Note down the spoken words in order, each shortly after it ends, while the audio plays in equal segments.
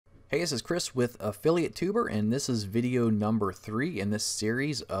Hey, this is Chris with Affiliate Tuber, and this is video number 3 in this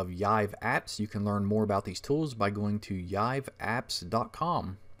series of YIVE apps. You can learn more about these tools by going to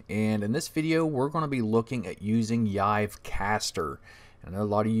yiveapps.com. And in this video, we're going to be looking at using YIVE Caster. I know a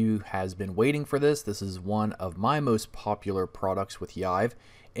lot of you has been waiting for this. This is one of my most popular products with YIVE,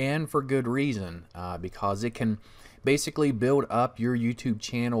 and for good reason, because it can basically build up your YouTube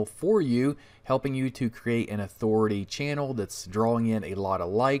channel for you, helping you to create an authority channel that's drawing in a lot of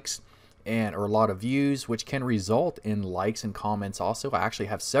likes or a lot of views, which can result in likes and comments also. I actually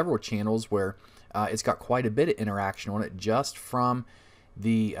have several channels where it's got quite a bit of interaction on it just from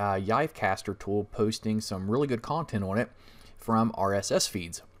the YIVE Caster tool posting some really good content on it from RSS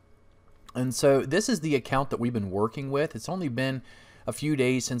feeds. And so this is the account that we've been working with. It's only been a few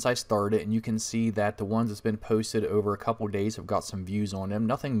days since I started, and you can see that the ones that's been posted over a couple days have got some views on them.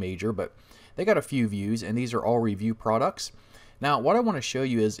 Nothing major, but they got a few views, and these are all review products. Now, what I want to show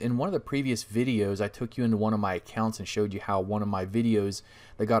you is in one of the previous videos, I took you into one of my accounts and showed you how one of my videos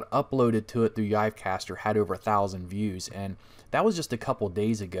that got uploaded to it through YIVE Caster had over 1,000 views, and that was just a couple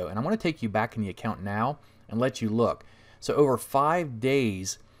days ago. And I want to take you back in the account now and let you look. So over 5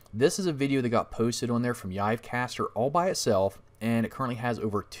 days, this is a video that got posted on there from YIVE Caster all by itself, and it currently has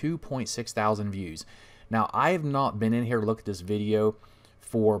over 2.6 thousand views. Now, I have not been in here to look at this video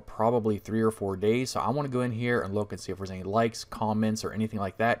for probably 3 or 4 days, so I want to go in here and look and see if there's any likes, comments, or anything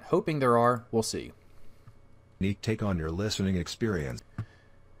like that. Hoping there are. We'll see. Unique take on your listening experience.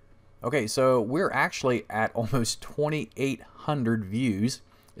 Okay, so we're actually at almost 2,800 views.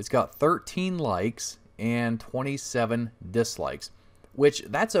 It's got 13 likes and 27 dislikes, which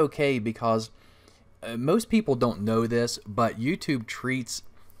that's okay because most people don't know this, but YouTube treats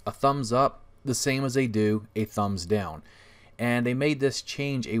a thumbs up the same as they do a thumbs down. And they made this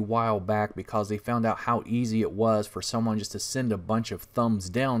change a while back because they found out how easy it was for someone just to send a bunch of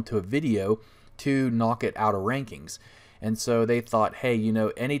thumbs down to a video to knock it out of rankings. And so they thought, hey, you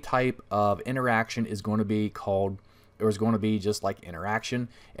know, any type of interaction is going to be called, or is going to be just like interaction,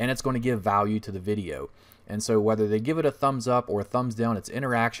 and it's going to give value to the video. And so whether they give it a thumbs up or a thumbs down, it's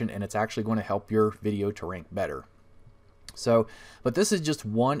interaction, and it's actually going to help your video to rank better. So, but this is just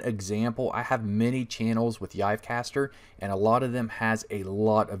one example. I have many channels with YIVE Caster, and a lot of them has a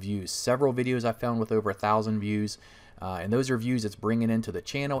lot of views. Several videos I found with over 1,000 views, and those are views it's bringing into the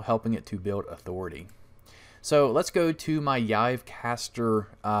channel, helping it to build authority. So let's go to my YIVE Caster.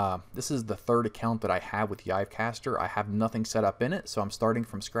 This is the 3rd account that I have with YIVE Caster. I have nothing set up in it, so I'm starting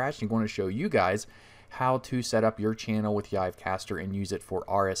from scratch and going to show you guys how to set up your channel with YIVE Caster and use it for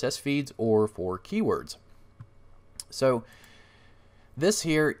RSS feeds or for keywords. So this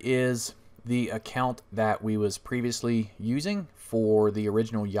here is the account that we was previously using for the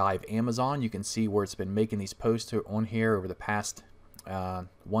original YIVE Amazon. You can see where it's been making these posts on here over the past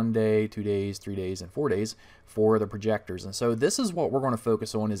 1 day, 2 days, 3 days, and 4 days for the projectors. And so this is what we're going to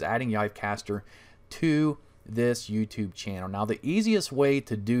focus on, is adding YIVE Caster to this YouTube channel. Now, the easiest way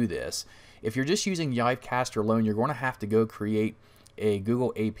to do this, if you're just using YIVE Caster alone, you're going to have to go create a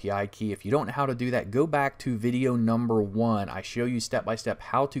Google API key. If you don't know how to do that, go back to video number 1. I show you step by step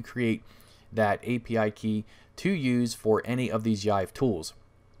how to create that API key to use for any of these YIVE tools.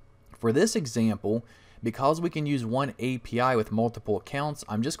 For this example, because we can use one API with multiple accounts,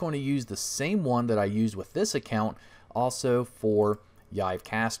 I'm just going to use the same one that I used with this account also for YIVE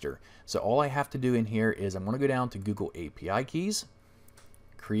Caster. So all I have to do in here is I'm going to go down to Google API keys,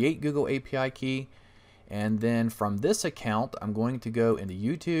 create Google API key, and then from this account I'm going to go into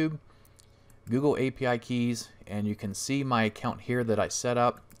YouTube, Google API keys, and you can see my account here that I set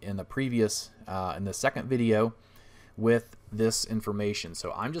up in the previous in the 2nd video with this information.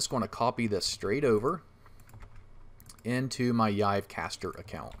 So I'm just going to copy this straight over into my YIVE Caster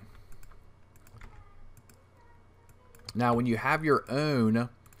account. Now, when you have your own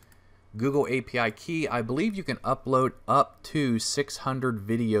Google API key, I believe you can upload up to 600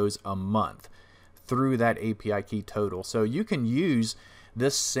 videos a month through that API key total. So you can use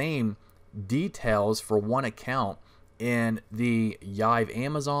this same details for one account in the YIVE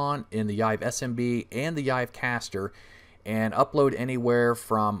Amazon, in the YIVE SMB, and the YIVE Caster, and upload anywhere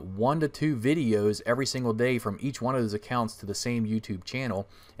from 1 to 2 videos every single day from each one of those accounts to the same YouTube channel,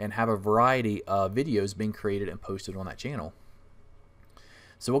 and have a variety of videos being created and posted on that channel.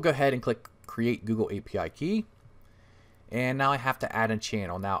 So we'll go ahead and click Create Google API Key, and now I have to add a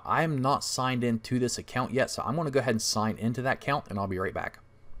channel. Now, I'm not signed into this account yet, so I'm going to go ahead and sign into that account, and I'll be right back.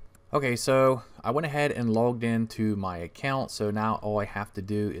 Okay, so I went ahead and logged into my account, so now all I have to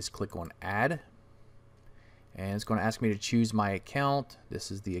do is click on Add, and it's going to ask me to choose my account.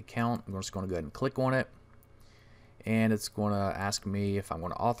 This is the account. I'm just going to go ahead and click on it. and it's going to ask me if I'm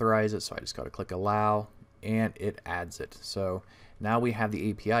going to authorize it, so I just got to click allow, and it adds it. So now we have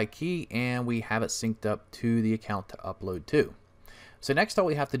the API key and we have it synced up to the account to upload to. So next, all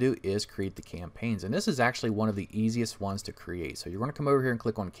we have to do is create the campaigns, and this is actually one of the easiest ones to create. So you're going to come over here and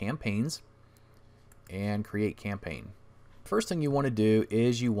click on campaigns and create campaign. First thing you want to do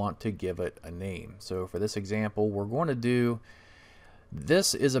is you want to give it a name. So for this example, we're going to do,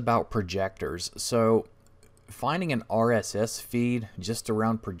 this is about projectors. So finding an RSS feed just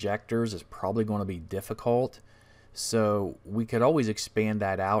around projectors is probably going to be difficult. So we could always expand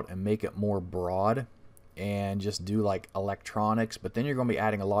that out and make it more broad and just do like electronics, but then you're going to be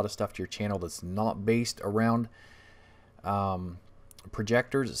adding a lot of stuff to your channel that's not based around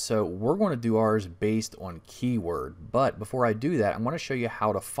projectors. So we're going to do ours based on keyword. But before I do that, I'm going to show you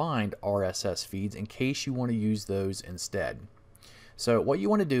how to find RSS feeds in case you want to use those instead. So what you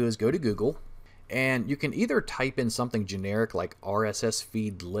want to do is go to Google, and you can either type in something generic like RSS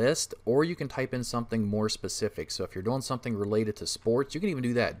feed list, or you can type in something more specific. So if you're doing something related to sports, you can even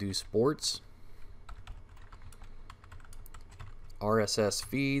do that. Do sports RSS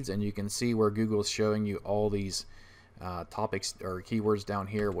feeds, and you can see where Google is showing you all these topics or keywords down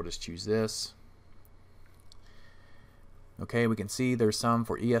here. We'll just choose this. Okay, we can see there's some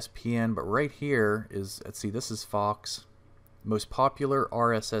for ESPN, but right here is, let's see, this is Fox. Most popular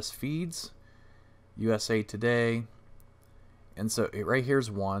RSS feeds, USA Today, and so right here's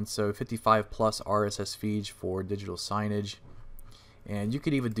one. So 55 plus RSS feeds for digital signage, and you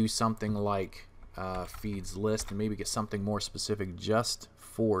could even do something like feeds list and maybe get something more specific just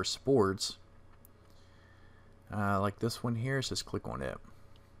for sports, like this one here. So just click on it.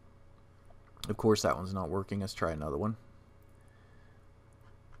 Of course that one's not working. Let's try another one.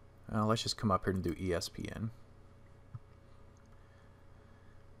 Let's just come up here and do ESPN.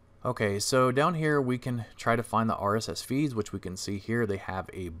 Okay, so down here we can try to find the RSS feeds, which we can see here they have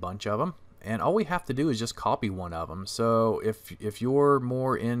a bunch of them, and all we have to do is just copy one of them. So if you're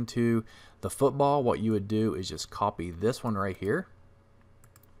more into the football, what you would do is just copy this one right here,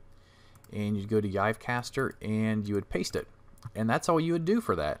 and you'd go to YIVE Caster and you would paste it, and that's all you would do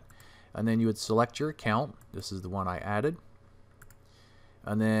for that. And then you would select your account. This is the one I added.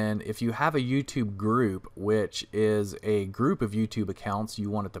 And then if you have a YouTube group, which is a group of YouTube accounts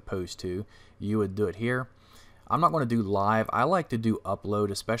you want it to post to, you would do it here. I'm not going to do live. I like to do upload,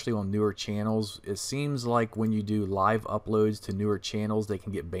 especially on newer channels. It seems like when you do live uploads to newer channels, they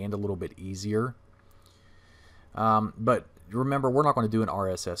can get banned a little bit easier. But remember, we're not going to do an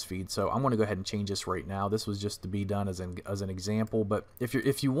RSS feed, so I'm going to go ahead and change this right now. This was just to be done as an example. But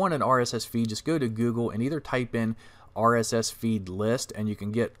if you want an RSS feed, just go to Google and either type in RSS feed list, and you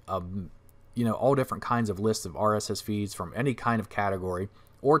can get all different kinds of lists of RSS feeds from any kind of category,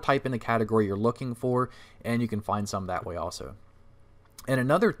 or type in the category you're looking for and you can find some that way also. And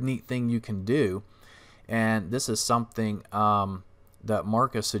another neat thing you can do, and this is something that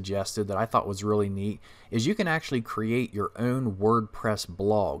Marcus suggested that I thought was really neat, is you can actually create your own WordPress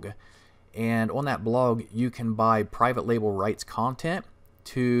blog, and on that blog you can buy private label rights content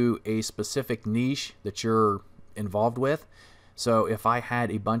to a specific niche that you're involved with. So if I had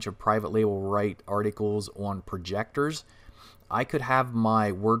a bunch of private label right articles on projectors, I could have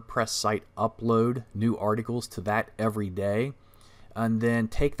my WordPress site upload new articles to that every day, and then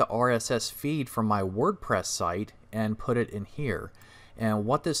take the RSS feed from my WordPress site and put it in here. And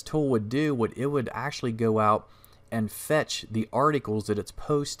what this tool would do, it would actually go out and fetch the articles that it's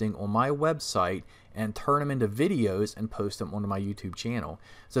posting on my website and turn them into videos and post them onto my YouTube channel.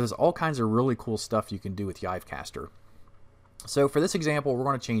 So there's all kinds of really cool stuff you can do with YIVE Caster. So for this example, we're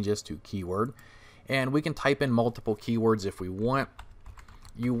going to change this to keyword, and we can type in multiple keywords if we want.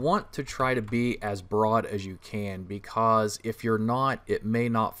 You want to try to be as broad as you can, because if you're not, it may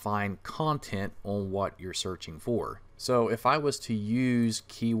not find content on what you're searching for. So if I was to use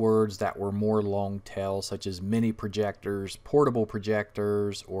keywords that were more long tail, such as mini projectors, portable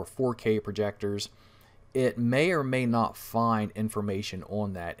projectors, or 4K projectors, it may or may not find information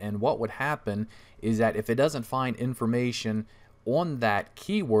on that. And what would happen is that if it doesn't find information on that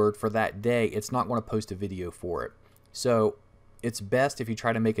keyword for that day, it's not going to post a video for it. So it's best if you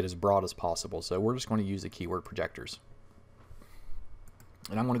try to make it as broad as possible. So we're just going to use the keyword projectors.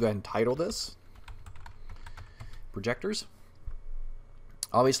 And I'm going to go ahead and title this projectors.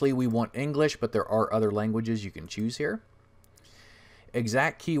 Obviously we want English, but there are other languages you can choose here.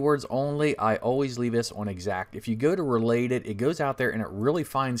 Exact keywords only. I always leave this on exact. If you go to related, it goes out there and it really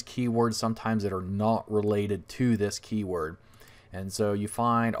finds keywords sometimes that are not related to this keyword. And so you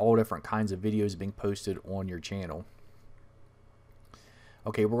find all different kinds of videos being posted on your channel.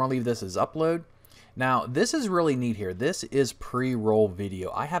 Okay, we're going to leave this as upload. Now, this is really neat here. This is pre-roll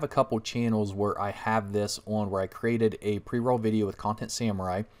video. I have a couple channels where I have this on, where I created a pre-roll video with Content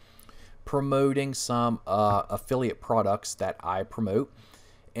Samurai promoting some affiliate products that I promote.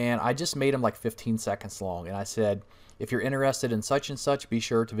 And I just made them like 15 seconds long. And I said, if you're interested in such and such, be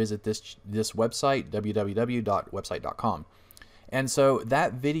sure to visit this website, www.website.com. And so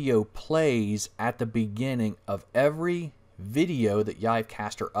that video plays at the beginning of every video that YIVE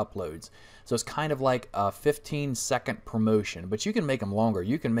Caster uploads. So it's kind of like a 15-second promotion, but you can make them longer.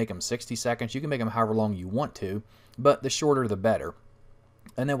 You can make them 60 seconds. You can make them however long you want to, but the shorter the better.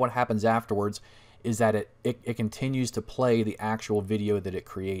 And then what happens afterwards is that it continues to play the actual video that it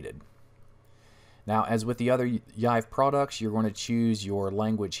created. Now, as with the other YIVE products, you're going to choose your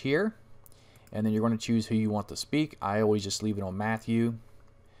language here, and then you're going to choose who you want to speak. I always just leave it on Matthew.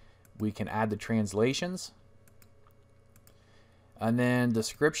 We can add the translations. And then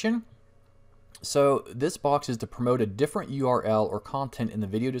description. So this box is to promote a different URL or content in the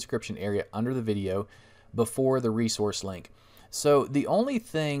video description area under the video before the resource link. So the only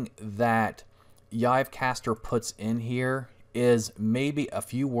thing that YIVE Caster puts in here is maybe a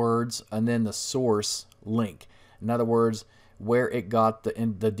few words and then the source link. In other words, where it got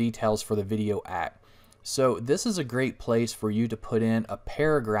the details for the video at. So this is a great place for you to put in a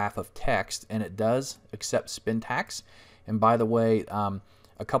paragraph of text, and it does accept spin tax. And by the way,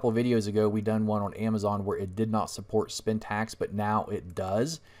 a couple of videos ago we done one on Amazon where it did not support spin tax, but now it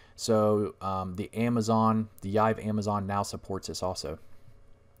does. So the YIVE Amazon now supports this also.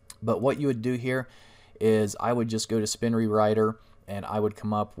 But what you would do here is I would just go to Spin Rewriter and I would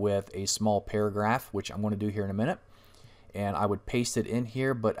come up with a small paragraph, which I'm going to do here in a minute. And I would paste it in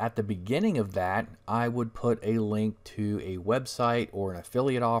here, but at the beginning of that, I would put a link to a website or an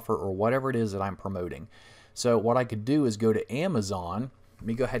affiliate offer or whatever it is that I'm promoting. So what I could do is go to Amazon. Let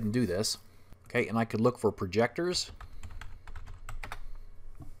me go ahead and do this. Okay, and I could look for projectors.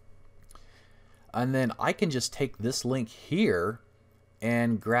 And then I can just take this link here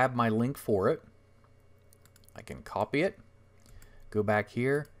and grab my link for it. I can copy it, go back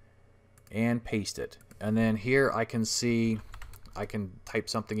here, and paste it. And then here I can see, I can type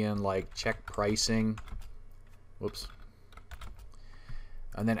something in like check pricing. Whoops.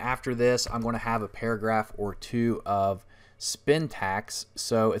 And then after this, I'm going to have a paragraph or two of spin tax.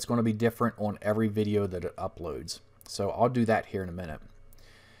 So it's going to be different on every video that it uploads. So I'll do that here in a minute.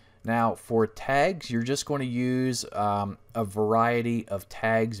 Now for tags, you're just going to use a variety of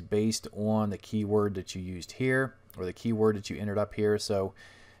tags based on the keyword that you used here or the keyword that you entered up here. So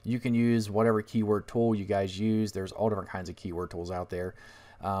you can use whatever keyword tool you guys use. There's all different kinds of keyword tools out there.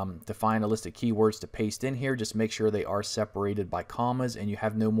 To find a list of keywords to paste in here, just make sure they are separated by commas and you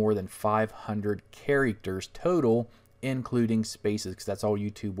have no more than 500 characters total, including spaces, because that's all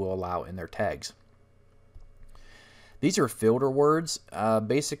YouTube will allow in their tags. These are filter words.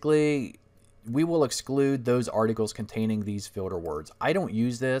 Basically, we will exclude those articles containing these filter words. I don't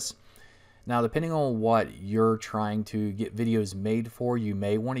use this. Now, depending on what you're trying to get videos made for, you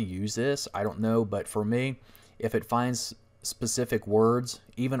may want to use this. I don't know, but for me, if it finds specific words,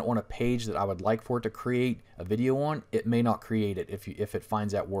 even on a page that I would like for it to create a video on, it may not create it if it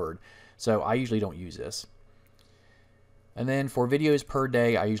finds that word. So I usually don't use this. And then for videos per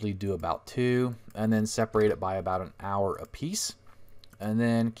day, I usually do about 2, and then separate it by about an hour a piece, and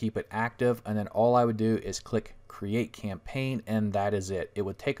then keep it active. And then all I would do is click create campaign, and that is it. It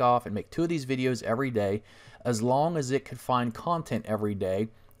would take off and make 2 of these videos every day, as long as it could find content every day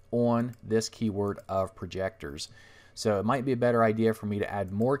on this keyword of projectors. So it might be a better idea for me to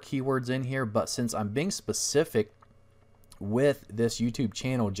add more keywords in here, but since I'm being specific with this YouTube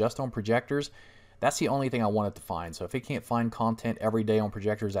channel just on projectors, that's the only thing I want it to find. So if it can't find content every day on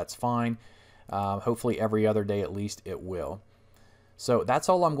projectors, that's fine. Hopefully every other day at least it will. So that's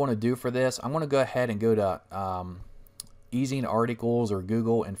all I'm going to do for this. I'm going to go ahead and go to Easing Articles or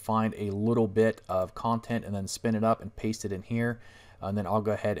Google and find a little bit of content and then spin it up and paste it in here. And then I'll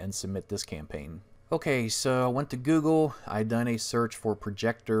go ahead and submit this campaign. Okay, so I went to Google, I done a search for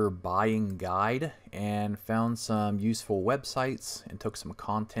projector buying guide and found some useful websites and took some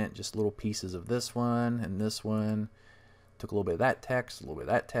content, just little pieces of this one and this one. Took a little bit of that text, a little bit of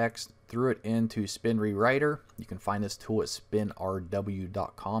that text, threw it into Spin Rewriter. You can find this tool at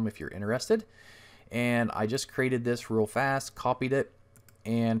spinrw.com if you're interested. And I just created this real fast, copied it,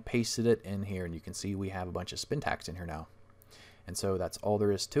 and pasted it in here. And you can see we have a bunch of spin tags in here now. And so that's all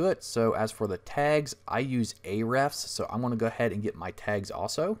there is to it. So as for the tags, I use Ahrefs, so I'm going to go ahead and get my tags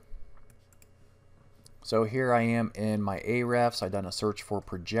also. So here I am in my Ahrefs. I've done a search for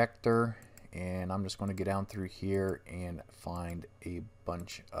projector, and I'm just going to get down through here and find a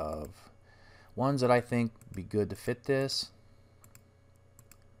bunch of ones that I think be good to fit this,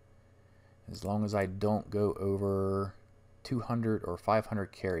 as long as I don't go over 200 or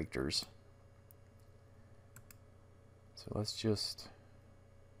 500 characters. So let's just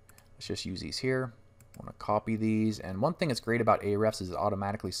use these here. I want to copy these, and one thing that's great about Ahrefs is it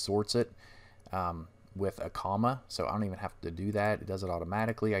automatically sorts it with a comma, so I don't even have to do that. It does it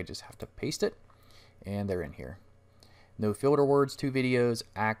automatically. I just have to paste it, and they're in here. No filter words, 2 videos,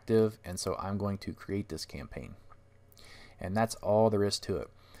 active, and so I'm going to create this campaign. And that's all there is to it.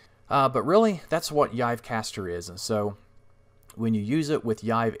 But really, that's what YIVE Caster is. And so when you use it with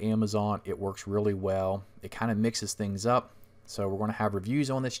YIVE Amazon, it works really well. It kind of mixes things up. So we're going to have reviews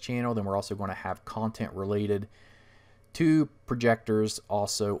on this channel. Then we're also going to have content related to projectors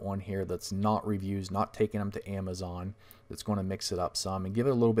also on here that's not reviews, not taking them to Amazon. That's going to mix it up some and give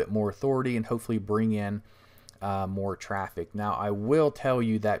it a little bit more authority and hopefully bring in more traffic. Now, I will tell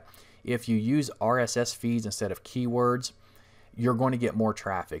you that if you use RSS feeds instead of keywords, you're going to get more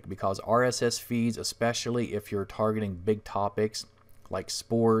traffic, because RSS feeds, especially if you're targeting big topics like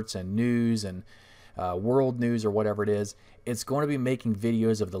sports and news and world news or whatever it is, it's going to be making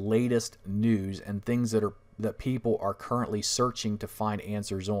videos of the latest news and things that people are currently searching to find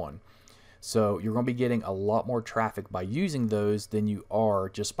answers on. So you're going to be getting a lot more traffic by using those than you are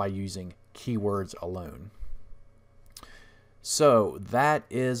just by using keywords alone. So that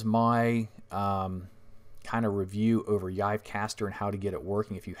is my kind of review over YIVE Caster and how to get it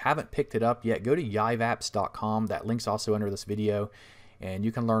working. If you haven't picked it up yet, go to yiveapps.com. That link's also under this video, and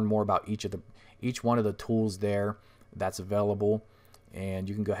you can learn more about each one of the tools there that's available, and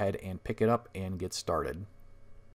you can go ahead and pick it up and get started.